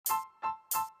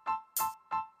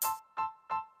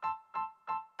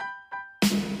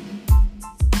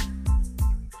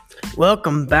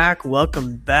Welcome back to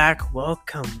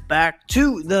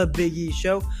the Big E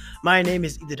Show. My name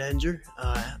is Ethan Danger,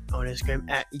 on Instagram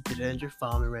at Ethan Danger.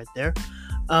 Follow me right there.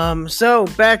 So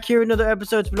back here, another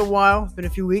episode. It's been a while, it's been a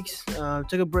few weeks.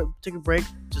 Took a break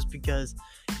just because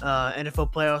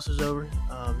NFL playoffs was over.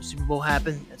 Super Bowl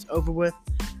happened. It's over with.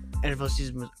 NFL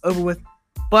season was over with.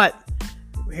 But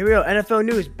here we go. NFL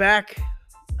news back.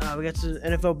 We got some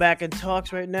NFL back in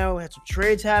talks right now. We had some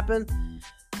trades happen.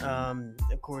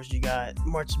 Of course, you got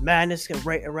March Madness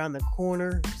right around the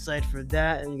corner. Aside for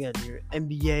that, and you got your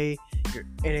NBA, your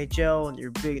NHL, and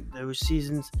those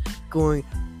seasons going.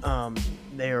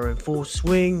 They are in full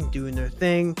swing, doing their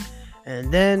thing,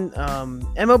 and then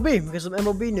MLB. We got some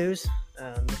MLB news.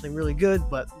 Nothing really good,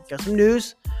 but got some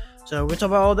news. So we're gonna talk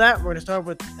about all that. We're gonna start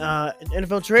with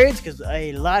NFL trades because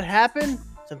a lot happened.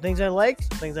 Some things I like,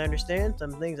 some things I understand,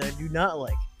 some things I do not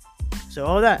like. So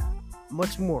all that,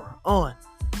 much more on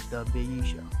the Big E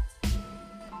Show.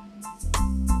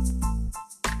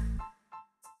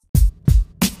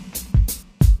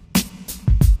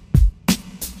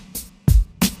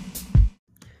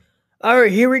 All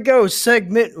right, here we go.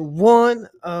 Segment 1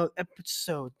 of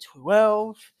episode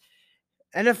 12.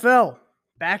 NFL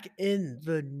back in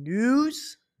the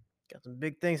news. Got some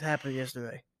big things happening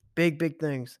yesterday. Big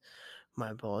things.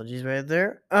 My apologies right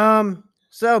there.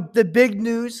 So the big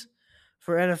news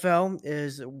for NFL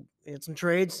is some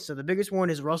trades. So the biggest one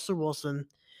is Russell Wilson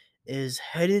is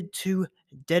headed to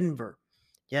Denver.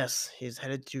 Yes, he's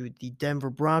headed to the Denver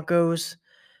Broncos.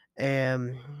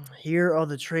 And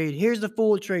here's the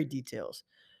full trade details.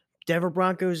 Denver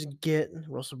Broncos get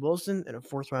Russell Wilson and a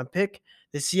fourth-round pick.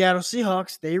 The Seattle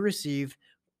Seahawks, they receive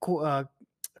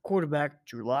quarterback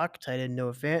Drew Lock, tight end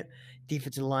Noah Fant,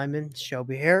 defensive lineman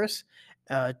Shelby Harris,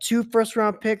 2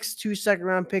 first-round picks, 2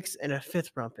 second-round picks, and a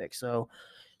fifth-round pick. So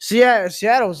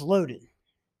Seattle's loaded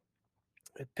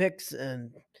with picks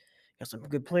and got some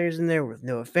good players in there with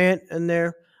Noah Fant in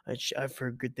there. I've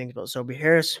heard good things about Shelby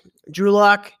Harris. Drew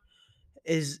Lock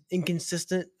is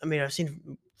inconsistent. I mean, I've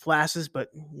seen flashes, but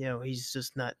he's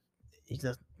just not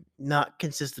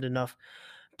consistent enough.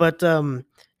 But the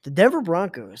Denver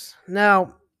Broncos.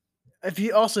 Now, if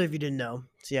you didn't know,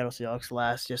 Seattle Seahawks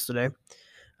last yesterday,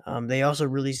 they also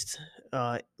released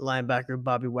linebacker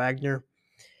Bobby Wagner.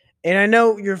 And I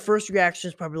know your first reaction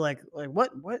is probably like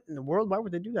what in the world? Why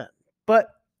would they do that? But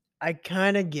I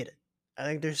kind of get it. I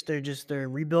think they're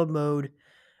in rebuild mode.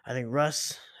 I think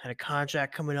Russ had a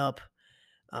contract coming up.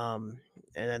 And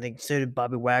I think so did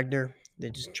Bobby Wagner. They're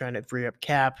just trying to free up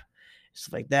cap,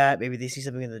 stuff like that. Maybe they see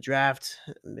something in the draft.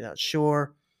 I'm not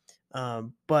sure.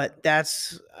 But I'm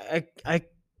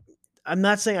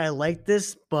not saying I like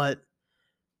this, but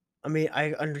I mean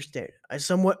I understand. I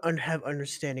somewhat have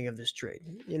understanding of this trade.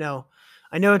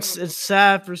 I know it's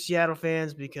sad for Seattle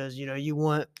fans because you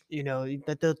want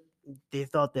that they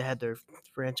thought they had their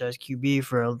franchise QB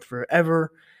for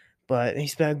forever. But he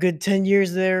spent a good 10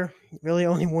 years there. Really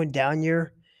only one down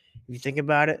year, if you think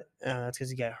about it. That's because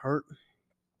he got hurt.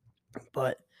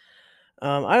 But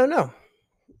I don't know.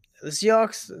 The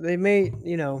Seahawks, they may,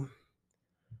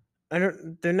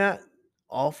 they're not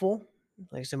awful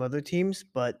like some other teams,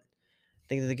 but I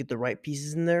think that they get the right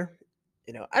pieces in there.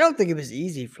 I don't think it was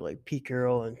easy for like Pete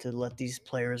Carroll and to let these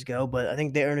players go, but I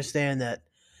think they understand that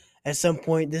at some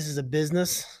point this is a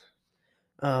business.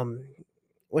 Um,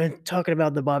 when talking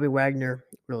about the Bobby Wagner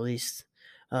release,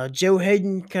 Joe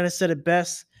Hayden kind of said it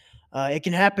best. It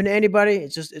can happen to anybody.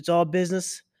 It's all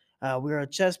business. We are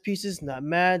chess pieces, not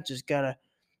mad. Just gotta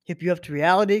hip you up to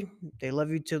reality. They love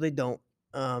you till they don't.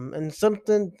 And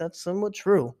something that's somewhat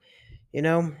true, you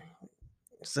know.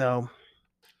 So,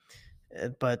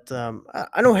 but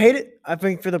I don't hate it. I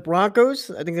think for the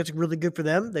Broncos, I think that's really good for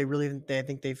them. I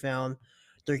think they found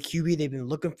their QB they've been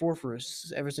looking for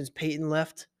ever since Peyton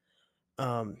left.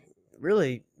 Um,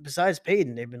 Really, besides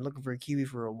Peyton, they've been looking for a QB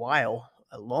for a while.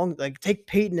 Take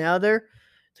Peyton out of there,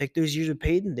 take those years of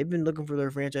Peyton. They've been looking for their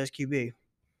franchise QB.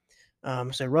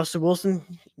 So Russell Wilson,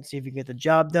 let's see if he can get the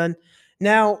job done.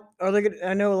 Now, are they?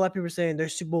 I know a lot of people are saying they're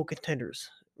Super Bowl contenders.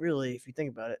 Really, if you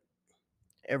think about it,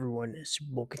 everyone is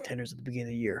Super Bowl contenders at the beginning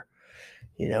of the year.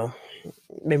 You know,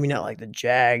 maybe not like the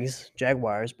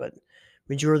Jaguars, but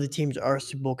majority of the teams are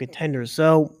Super Bowl contenders.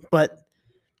 So, but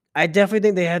I definitely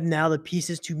think they have now the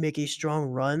pieces to make a strong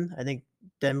run. I think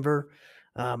Denver,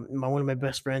 one of my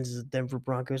best friends is a Denver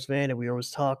Broncos fan, and we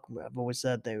always talk. I've always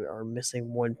said they are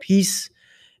missing one piece,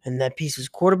 and that piece is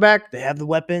quarterback. They have the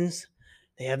weapons,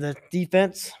 they have the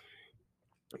defense.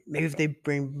 Maybe if they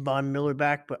bring Von Miller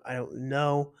back, but I don't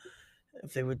know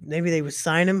if they would. Maybe they would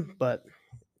sign him, but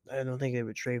I don't think they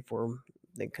would trade for him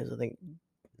because I think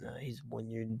he's 1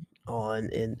 year on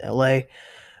in LA.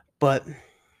 But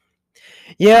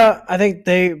yeah, I think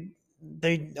they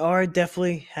are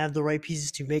definitely have the right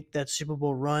pieces to make that Super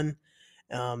Bowl run.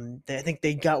 I think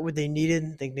they got what they needed.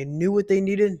 I think they knew what they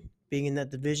needed being in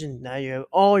that division. Now you have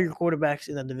all your quarterbacks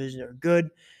in that division are good.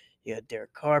 You got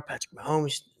Derek Carr, Patrick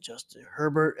Mahomes, Justin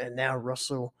Herbert, and now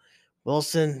Russell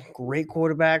Wilson. Great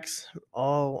quarterbacks,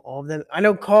 all of them. I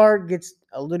know Carr gets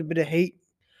a little bit of hate,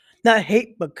 not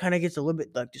hate, but kind of gets a little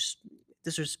bit like just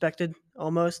disrespected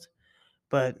almost.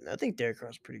 But I think Derek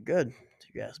Carr's pretty good,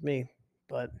 if you ask me.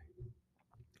 But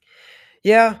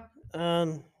yeah,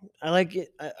 um, I like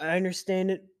it. I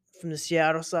understand it from the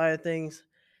Seattle side of things.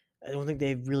 I don't think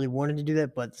they really wanted to do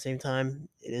that, but at the same time,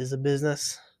 it is a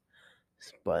business.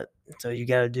 But so you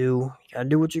gotta do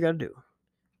what you gotta do.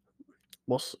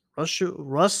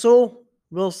 Russell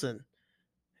Wilson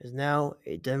is now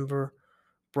a Denver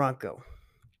Bronco.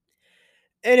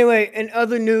 Anyway, in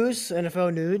other news,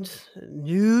 NFL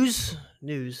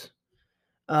news.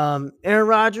 Aaron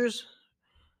Rodgers.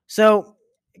 So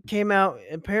it came out.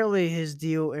 Apparently,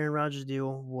 Aaron Rodgers'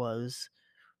 deal was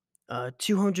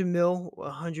 200 mil,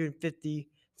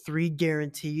 153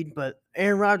 guaranteed. But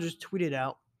Aaron Rodgers tweeted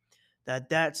out that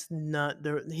that's not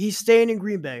the. He's staying in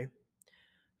Green Bay,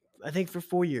 I think, for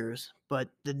 4 years. But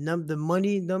the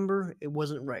money number, it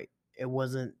wasn't right. It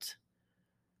wasn't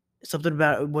something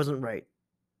about it wasn't right.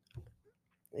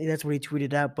 That's what he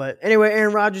tweeted out. But anyway,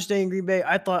 Aaron Rodgers staying in Green Bay.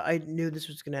 I knew this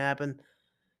was going to happen.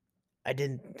 I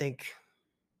didn't think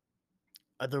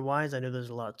otherwise. I know there's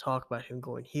a lot of talk about him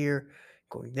going here,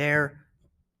 going there,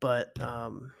 but I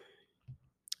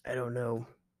don't know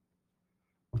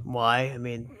why. I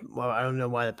mean, well, I don't know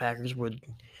why the Packers would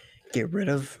get rid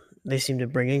of. They seem to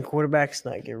bring in quarterbacks,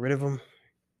 not get rid of them.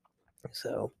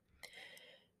 So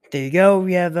there you go.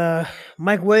 We have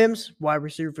Mike Williams, wide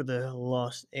receiver for the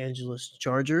Los Angeles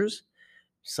Chargers,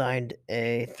 signed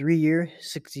a 3-year,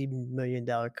 $60 million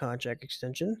contract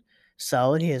extension.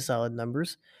 Solid. He has solid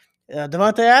numbers.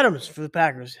 Devontae Adams for the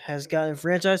Packers has gotten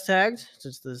franchise tagged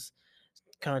since this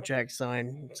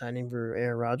signing for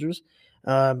Aaron Rodgers.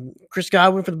 Chris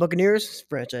Godwin for the Buccaneers,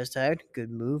 franchise tagged.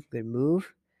 Good move. Good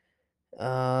move.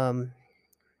 Um,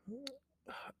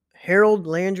 Harold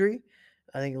Landry,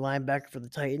 I think linebacker for the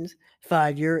Titans,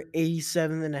 5-year,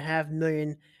 $87.5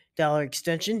 million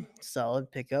extension.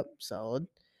 Solid pickup. Solid.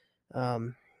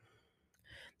 Um,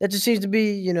 that just seems to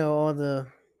be, all the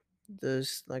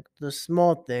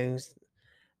small things.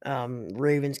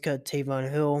 Ravens cut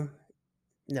Tavon Hill.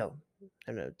 No,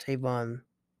 I don't know, Tavon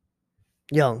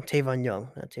Young,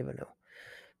 not Tavon Hill.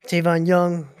 Tavon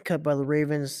Young cut by the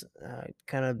Ravens.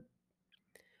 Kind of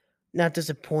not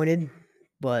disappointed,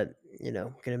 but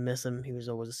gonna miss him. He was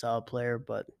always a solid player.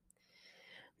 But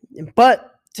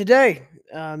today,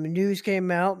 news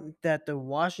came out that the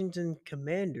Washington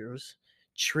Commanders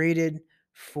traded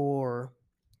for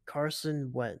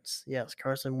Carson Wentz. Yes,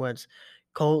 Carson Wentz,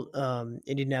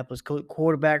 Indianapolis Colt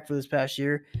quarterback for this past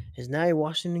year, is now a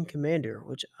Washington Commander,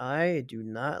 which I do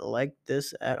not like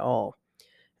this at all.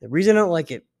 The reason I don't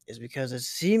like it is because it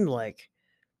seemed like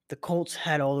the Colts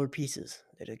had all their pieces.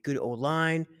 They had a good old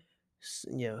line,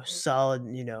 solid,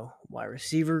 wide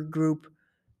receiver group,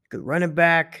 good running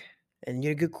back, and you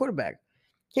had a good quarterback.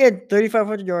 He had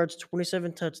 3,500 yards,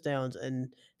 27 touchdowns,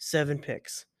 and 7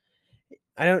 picks.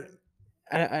 I don't.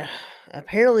 I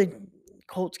apparently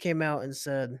Colts came out and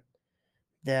said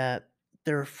that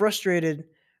they're frustrated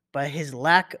by his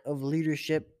lack of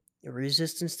leadership,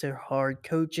 resistance to hard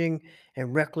coaching,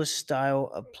 and reckless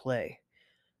style of play.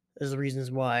 Those are the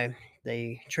reasons why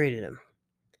they traded him.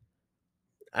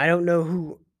 I don't know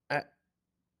who. I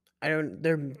don't.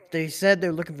 They said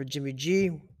they're looking for Jimmy G,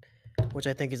 which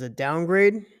I think is a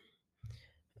downgrade.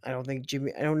 I don't think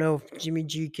Jimmy. I don't know if Jimmy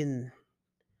G can.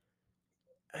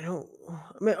 I don't.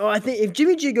 I mean, I think if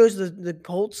Jimmy G goes to the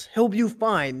Colts, he'll do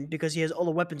fine because he has all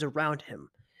the weapons around him.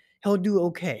 He'll do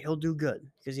okay. He'll do good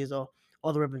because he has all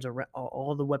the weapons around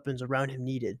all the weapons around him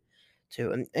needed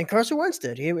to. And Carson Wentz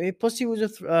did. Plus he was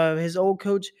with his old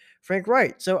coach Frank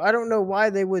Wright. So I don't know why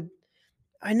they would.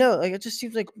 I know, like it just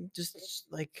seems like just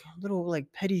like little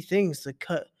like petty things to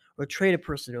cut or trade a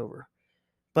person over.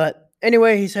 But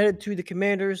anyway, he's headed to the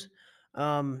Commanders.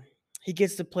 Um, he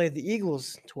gets to play the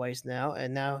Eagles twice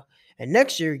and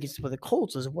next year he gets to play the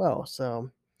Colts as well. So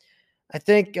I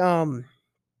think um,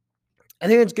 I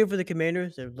think it's good for the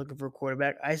Commanders. They're looking for a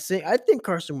quarterback. I think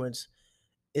Carson Wentz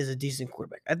is a decent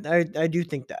quarterback. I do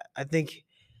think that. I think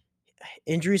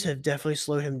injuries have definitely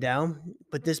slowed him down.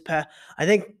 But I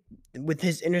think with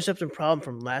his interception problem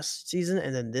from last season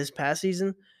and then this past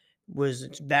season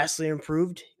was vastly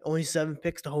improved. Only 7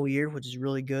 picks the whole year, which is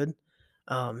really good.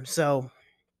 So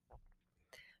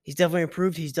He's definitely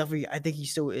improved. He's definitely I think he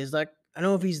still is like I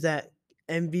don't know if he's that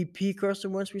MVP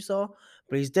Carson once we saw,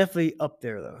 but he's definitely up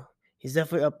there though. He's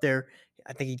definitely up there.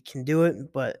 I think he can do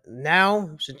it. But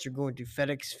now, since you're going to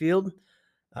FedEx Field,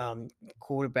 um,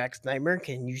 quarterback's nightmare,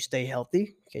 can you stay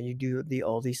healthy? Can you do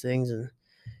all these things? And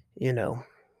you know,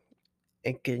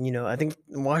 it can. I think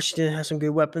Washington has some good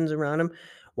weapons around him.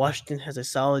 Washington has a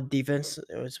solid defense,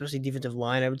 especially defensive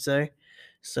line. I would say.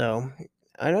 So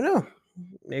I don't know.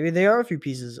 Maybe they are a few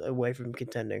pieces away from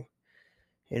contending.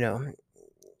 You know,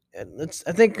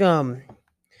 I think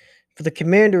for the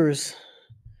Commanders,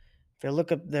 if I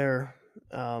look up their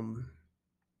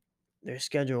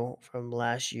schedule from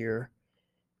last year,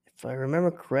 if I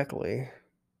remember correctly,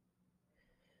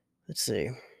 let's see.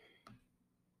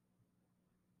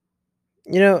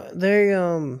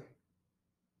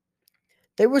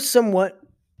 They were somewhat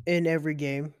in every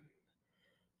game.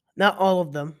 Not all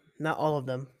of them. Not all of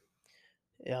them.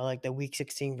 Yeah, like the Week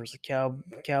 16 versus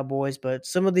Cowboys, but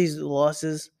some of these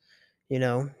losses,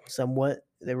 somewhat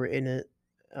they were in it.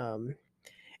 Um,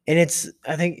 and it's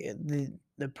I think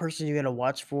the person you got to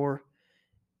watch for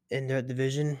in their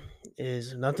division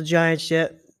is not the Giants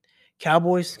yet.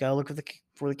 Cowboys, gotta look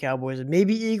for the Cowboys and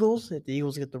maybe Eagles if the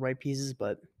Eagles get the right pieces,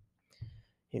 but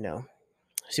you know,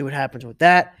 see what happens with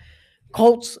that.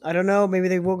 Colts, I don't know. Maybe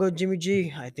they will go Jimmy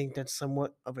G. I think that's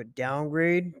somewhat of a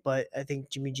downgrade, but I think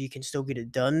Jimmy G can still get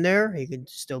it done there. He can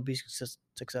still be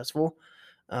successful.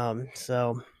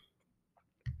 So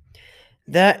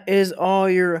that is all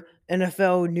your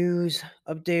NFL news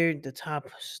updated. The top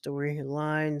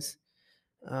storylines.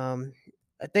 Um,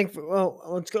 I think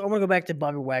let's go. I want to go back to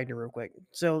Bobby Wagner real quick.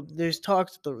 So there's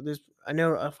talks. I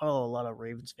know I follow a lot of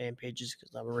Ravens fan pages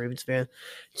because I'm a Ravens fan,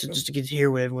 so just to get to hear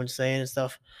what everyone's saying and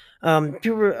stuff.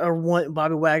 People are wanting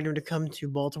Bobby Wagner to come to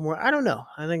Baltimore. I don't know.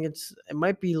 I think it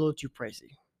might be a little too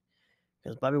pricey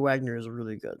because Bobby Wagner is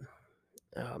really good.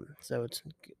 So it's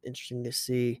interesting to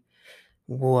see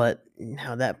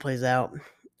how that plays out.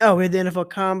 Oh, we had the NFL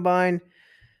Combine.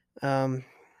 Um,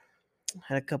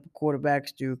 had a couple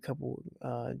quarterbacks do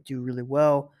really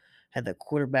well. Had the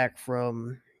quarterback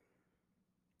from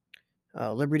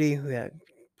Liberty who had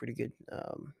pretty good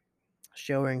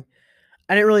showing.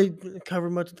 I didn't really cover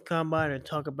much of the combine or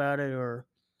talk about it or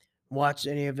watch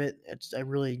any of it. I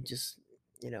really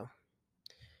you know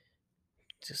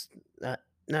just not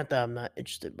that I'm not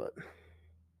interested, but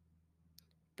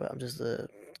I'm just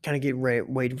kind of getting ready,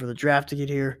 waiting for the draft to get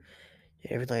here,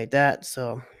 everything like that.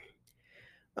 So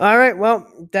all right,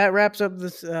 well, that wraps up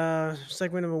this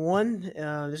segment number one.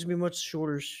 This will be a much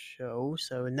shorter show.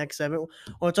 So, next segment,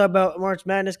 we'll talk about March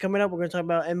Madness coming up. We're going to talk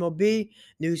about MLB.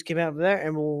 News came out of there,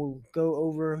 and we'll go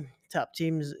over top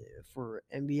teams for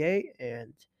NBA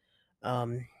and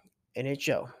um,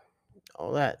 NHL.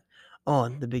 All that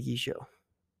on The Big E Show.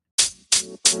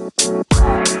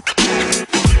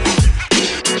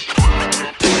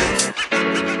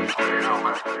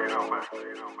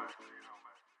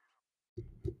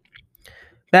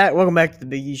 Welcome back to The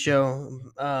Big E Show.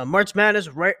 March Madness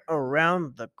right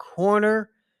around the corner.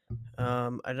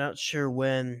 I'm not sure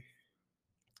when.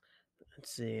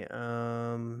 Let's see.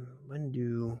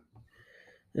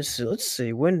 Let's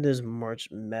see. When does March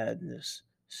Madness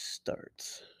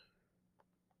start?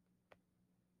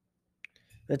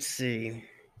 Let's see.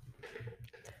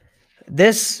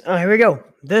 Here we go.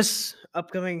 This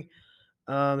upcoming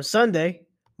Sunday,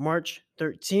 March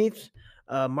 13th,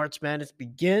 March Madness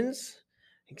begins.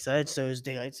 Excited. So is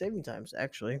daylight saving times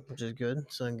actually, which is good.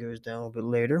 Sun goes down a little bit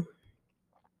later.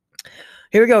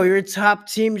 Here we go. Your top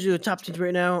teams. Your top teams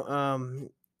right now.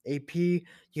 AP. You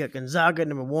got Gonzaga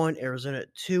number 1, Arizona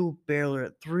at 2, Baylor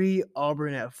at 3,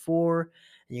 Auburn at 4,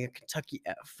 and you got Kentucky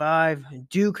at 5.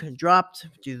 Duke dropped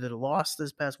due to the loss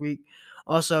this past week.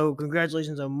 Also,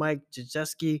 congratulations on Mike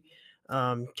Krzyzewski,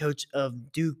 coach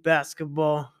of Duke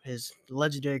basketball, his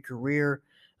legendary career.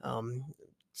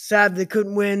 Sad they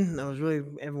couldn't win.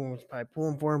 Everyone was probably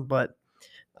pulling for him, but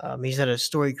he's had a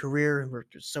storied career.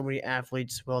 Worked with so many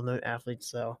athletes, well-known athletes.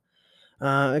 So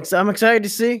I'm excited to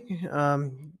see. I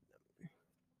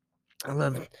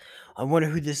wonder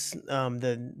who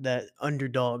that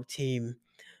underdog team,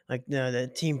 like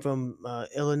that team from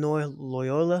Illinois,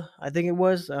 Loyola, I think it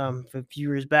was, a few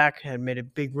years back, had made a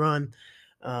big run.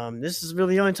 This is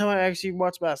really the only time I actually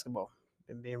watch basketball.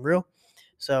 And being real,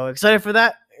 so excited for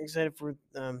that. Excited for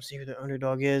see who the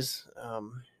underdog is.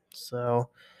 So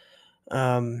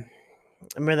um,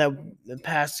 I remember that the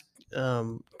past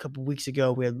couple weeks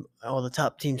ago, we had all the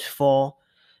top teams fall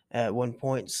at one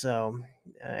point. So,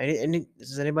 this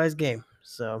is anybody's game.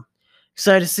 So,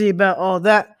 excited to see about all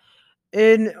that.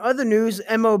 In other news,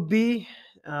 MLB.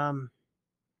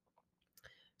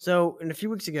 So, in a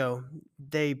few weeks ago,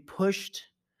 they pushed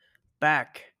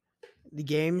back the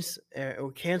games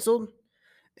or canceled,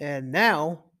 and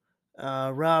now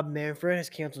Rob Manfred has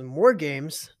canceled more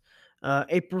games.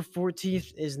 April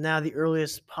 14th is now the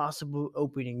earliest possible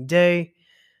opening day.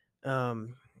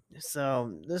 Um,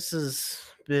 so this has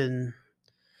been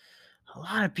a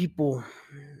lot of people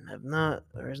have not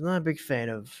or is not a big fan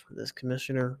of this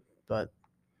commissioner, but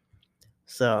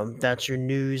so that's your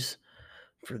news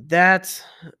for that.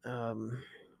 Um,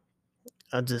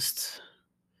 I just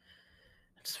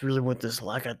really want this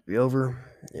lockout to be over.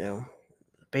 You know,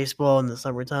 baseball in the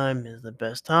summertime is the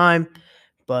best time,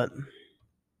 but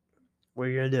what are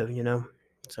you gonna do?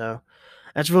 So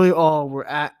that's really all we're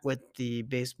at with the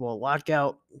baseball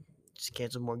lockout. Just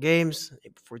cancel more games.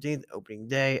 April 14th, opening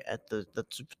day that's what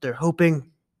they're hoping.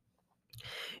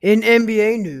 In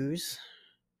NBA news,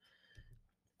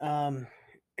 um,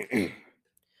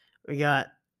 we got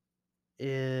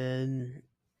in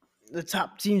the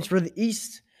top teams for the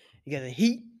East. You got the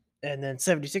Heat and then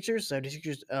 76ers.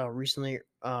 76ers recently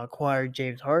acquired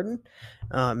James Harden.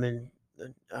 And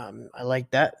I like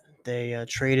that. They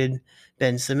traded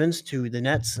Ben Simmons to the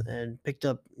Nets and picked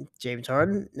up James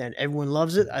Harden, and everyone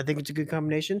loves it. I think it's a good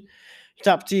combination.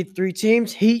 Three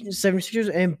teams: Heat,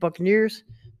 76ers, and Buccaneers.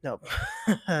 No,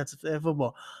 that's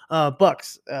football.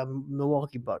 Bucks,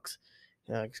 Milwaukee Bucks.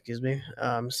 Excuse me.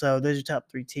 So those are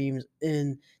top three teams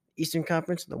in Eastern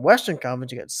Conference. In the Western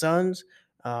Conference, you got Suns,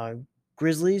 uh,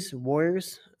 Grizzlies,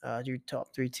 Warriors. Your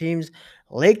top three teams.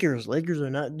 Lakers are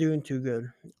not doing too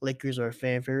good. Lakers are a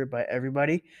fan favorite by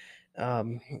everybody,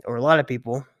 or a lot of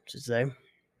people, I should say.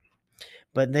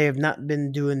 But they have not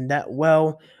been doing that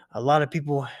well. A lot of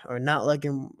people are not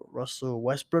liking Russell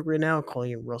Westbrook right now,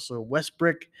 calling him Russell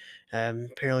Westbrook.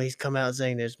 Apparently, he's come out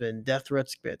saying there's been death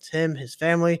threats against him, his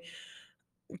family.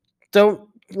 Don't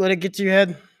let it get to your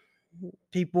head,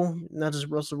 people. Not just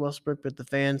Russell Westbrook, but the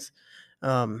fans.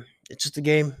 It's just a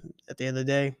game. At the end of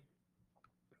the day,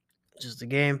 it's just a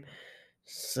game.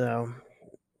 So,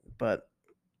 but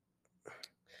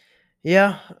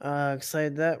yeah,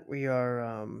 excited that we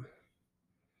are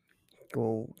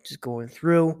going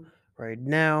through right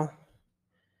now,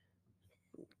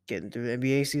 getting through the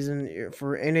NBA season.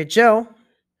 For NHL,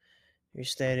 your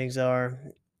standings are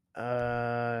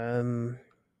um,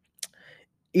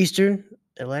 Eastern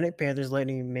Atlantic Panthers,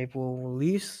 Lightning, Maple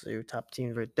Leafs. Your top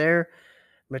teams right there.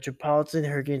 Metropolitan,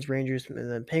 Hurricanes, Rangers, and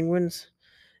then Penguins.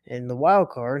 In the wild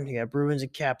card, you have Bruins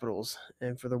and Capitals.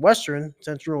 And for the Western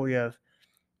Central, you have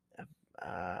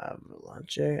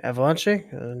Avalanche. I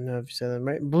don't know if you said that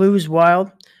right. Blues,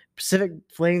 Wild, Pacific,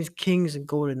 Flames, Kings, and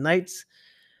Golden Knights.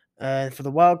 And for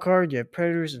the wild card, you have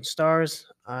Predators and Stars.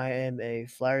 I am a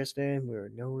Flyers fan. We're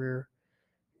nowhere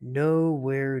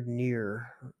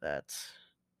near that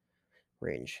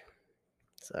range.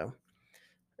 So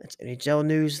that's NHL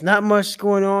news. Not much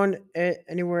going on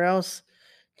anywhere else.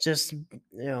 Just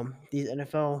these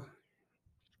NFL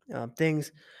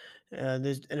things.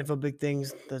 There's NFL big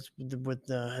things. That's what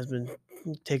has been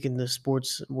taking the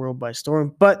sports world by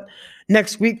storm. But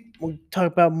next week we'll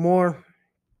talk about more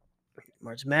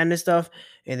March Madness stuff.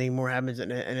 Anything more happens in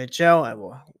the NHL, I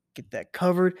will get that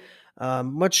covered.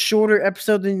 Much shorter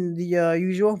episode than the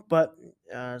usual, but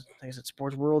like I said,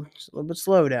 sports world is a little bit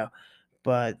slow now.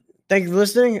 But thank you for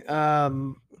listening.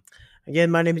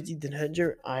 Again, my name is Ethan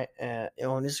Hedger. I am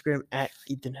on Instagram at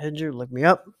Ethan Hedger. Look me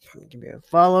up. Give me a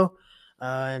follow.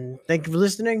 And thank you for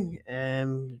listening.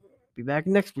 And be back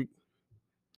next week.